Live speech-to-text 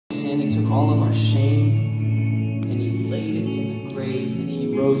sin. He took all of our shame, and he laid it in the grave, and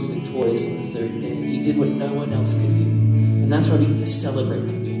he rose victorious on the third day. He did what no one else could do. And that's why we get to celebrate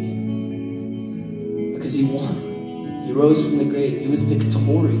communion. Because he won. He rose from the grave. He was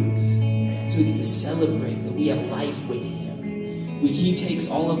victorious. So we get to celebrate that we have life with him. He takes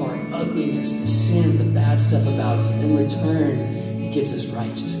all of our ugliness, the sin, the bad stuff about us, and in return, he gives us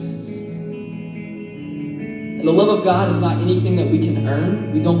righteousness. And the love of God is not anything that we can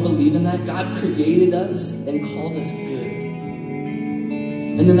earn. We don't believe in that. God created us and called us good.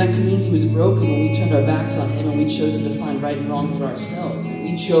 And then that community was broken when we turned our backs on him and we chose to define right and wrong for ourselves. And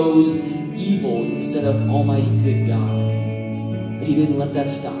we chose evil instead of almighty good God. But he didn't let that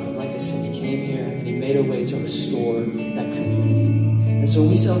stop him. Like I said, he came here and he made a way to restore that community. And so when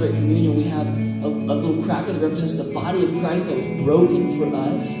we celebrate communion, we have a little cracker that represents the body of Christ that was broken for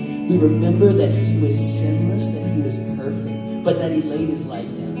us. We remember that he was sinless, that he was perfect, but that he laid his life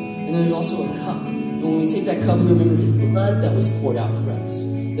down. And there's also a cup. And when we take that cup, we remember his blood that was poured out for us.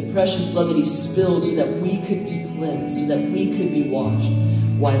 The precious blood that he spilled so that we could be cleansed, so that we could be washed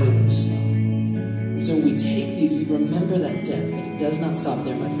whiter than snow. And so when we take these, we remember that death, but it does not stop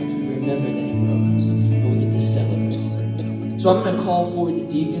there, my friends. We remember that he rose, and we get to celebrate. So I'm going to call forward the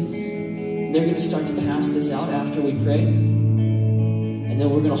deacons. They're going to start to pass this out after we pray. And then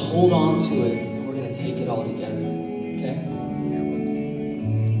we're going to hold on to it, and we're going to take it all together. Okay?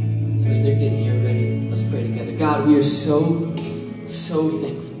 So as they're getting here ready, let's pray together. God, we are so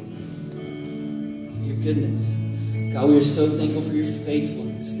thankful for your goodness. God, we are so thankful for your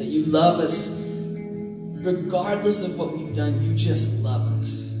faithfulness, that you love us regardless of what we've done. You just love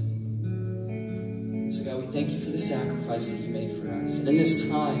us. So God, we thank you for the sacrifice that you made for us. And in this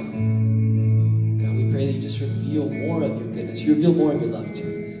time, God, we pray that you just reveal more of your goodness. You reveal more of your love to us.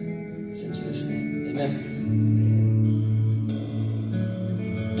 It's in Jesus' name. Amen.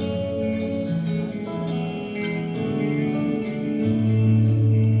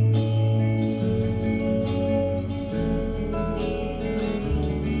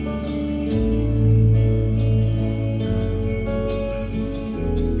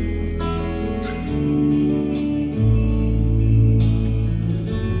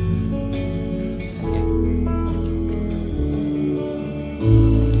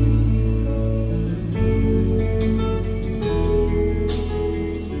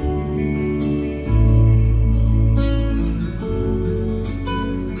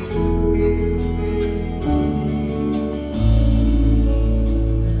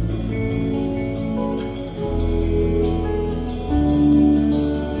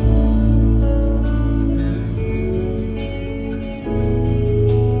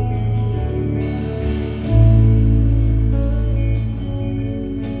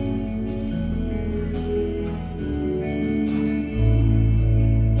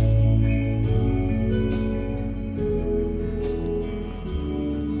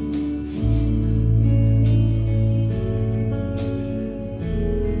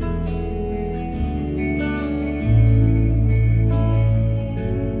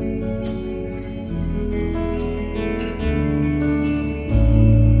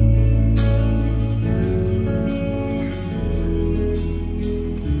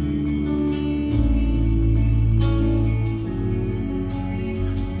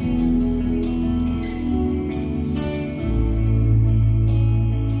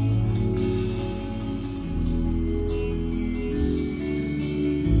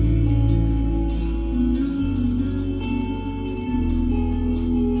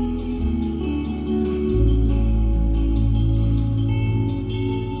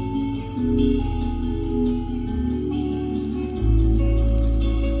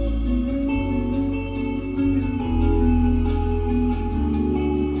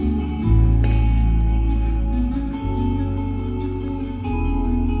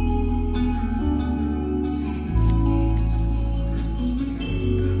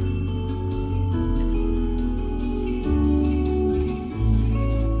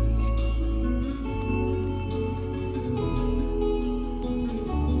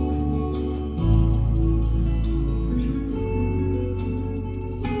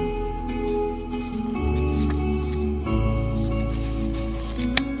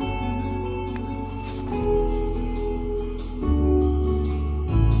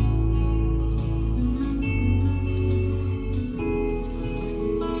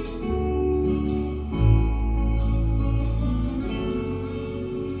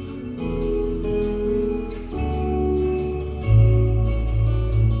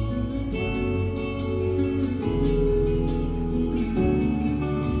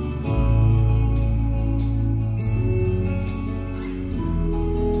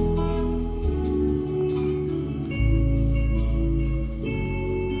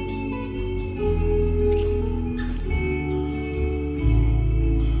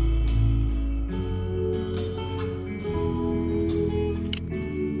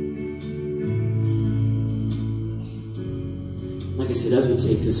 I said, as we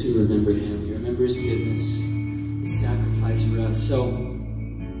take this, we remember him. We remember his goodness, his sacrifice for us. So,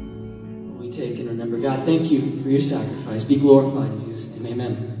 when we take and remember, God, thank you for your sacrifice. Be glorified in Jesus' name.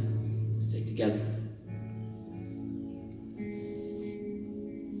 Amen. Let's take together.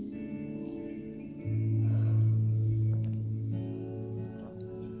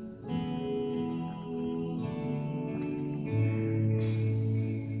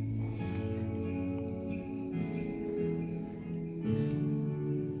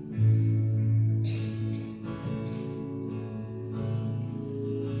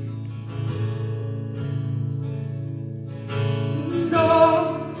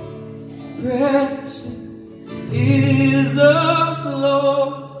 Precious is the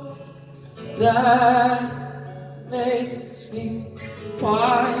flow that makes me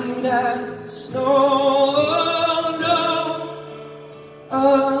white as snow. No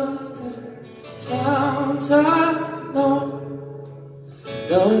other fount I know,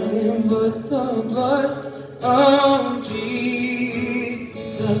 nothing but the blood of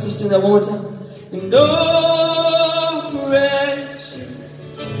Jesus. Let's sing that one more time. And oh, precious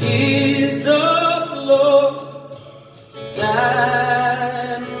is the flow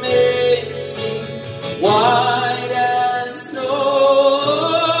that makes me white as snow.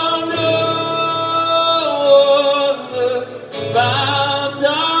 No other fount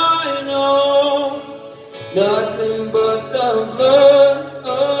I know, nothing but the blood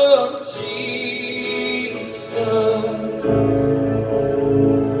of Jesus.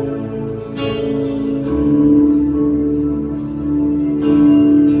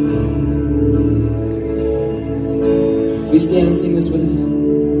 We stand and sing this with us.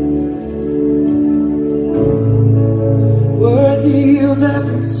 Worthy of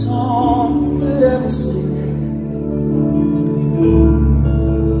every song could ever sing,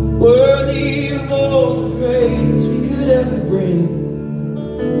 worthy of all the praise we could ever bring,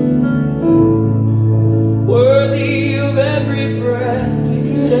 worthy of every breath we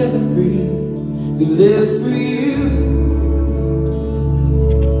could ever breathe. We live for you.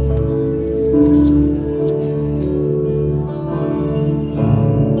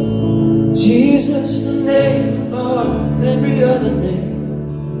 Jesus, the name above every other name.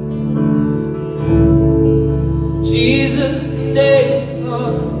 Jesus, the name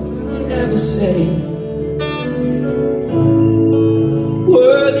God will never say.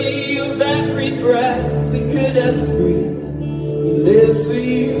 Worthy of every breath we could ever breathe. We live for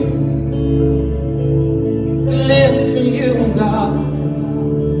you. We live for you, God.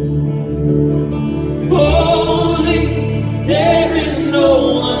 Holy, there is no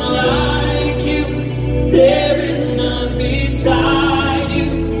one like you. There is none beside you.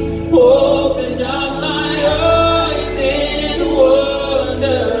 Open up my eyes in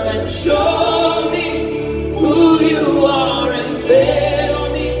wonder and show me who you are, and fill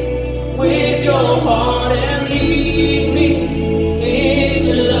me with your heart and lead me in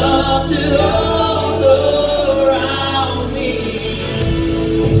your love to those around me.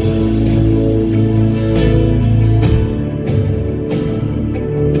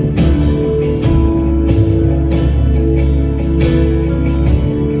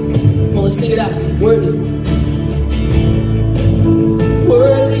 Sing it out. Worthy.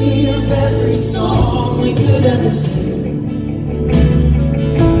 Worthy of every song we could ever sing,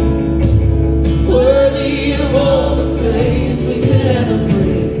 worthy of all the praise we could ever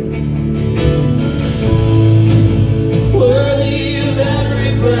bring, worthy of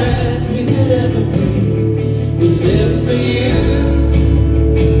every breath we could ever breathe. We live for you.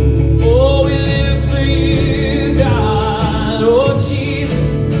 Oh, we live for you, God. Oh, Jesus.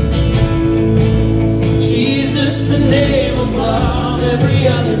 Jesus, the name above every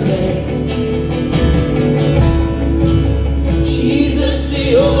other name. Jesus,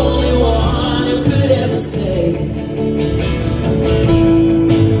 the only one who could ever save.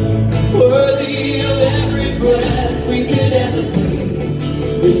 Worthy of every breath we could ever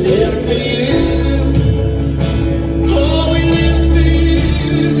breathe. We live for you. Oh, we live for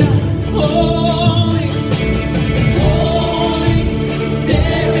you, God. Holy, holy,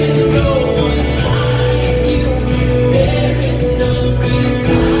 there is no one like you. There is none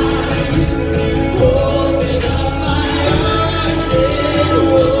beside you. Open up my eyes in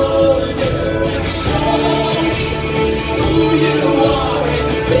wonder and show me who you are,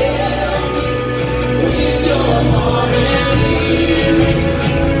 and fill me with your heart and lead me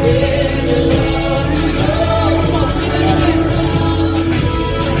in your love.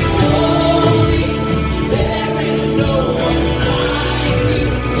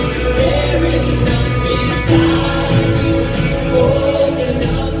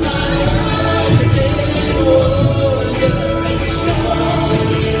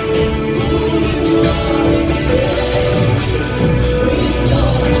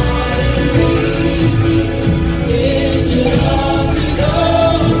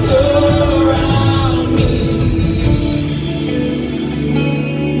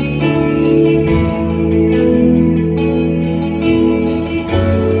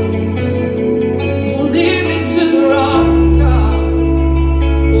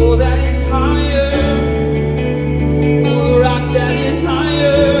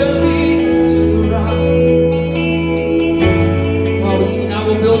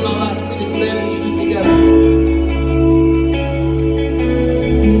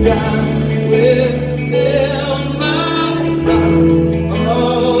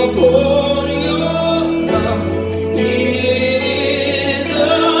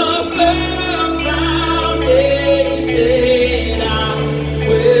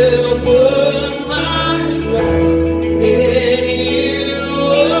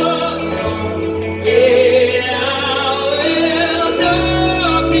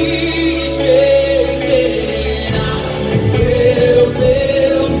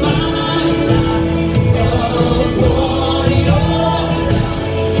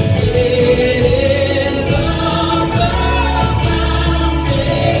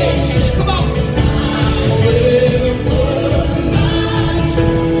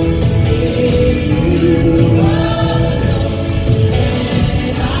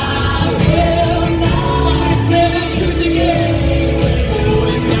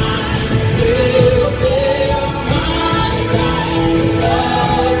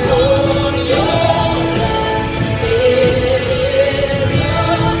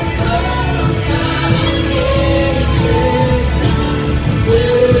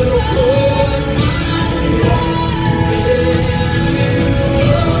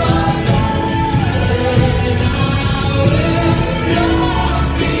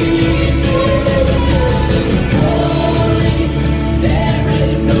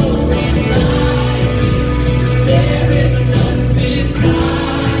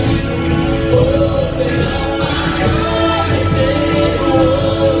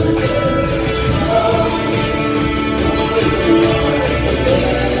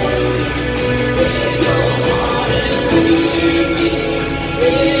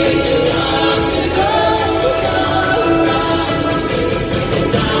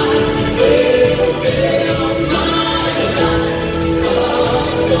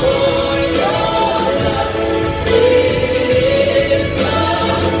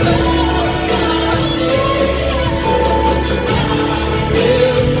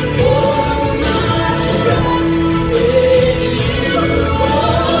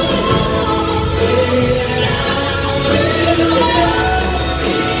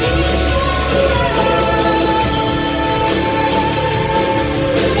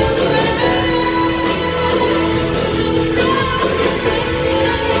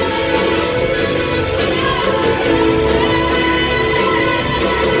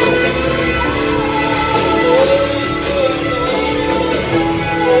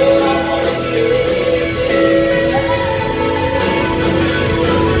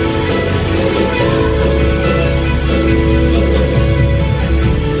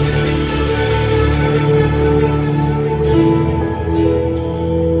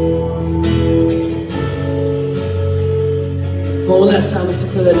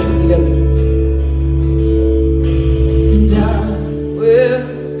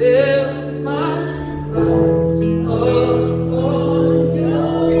 build my life upon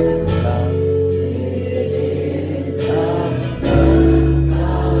your love. It is a firm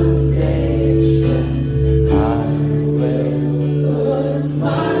foundation. I will put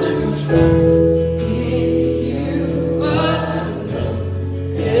my trust in you alone,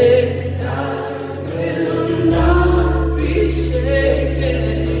 and I will not be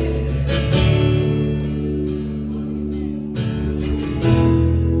shaken.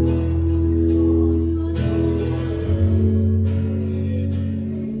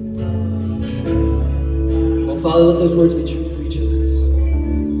 Father, let those words be true for each of us.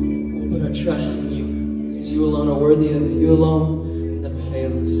 We put our trust in you, because you alone are worthy of it. You alone will never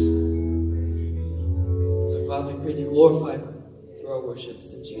fail us. So, Father, we pray you glorified through our worship.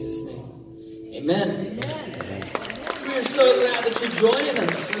 It's in Jesus' name. Amen. We are so glad that you're joining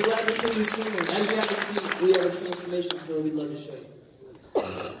us. So glad that you're singing. As you have a seat, we have a transformation story we'd love to show you.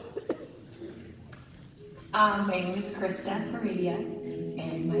 My name is Krista Meridia,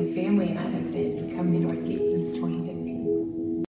 and my family and I have been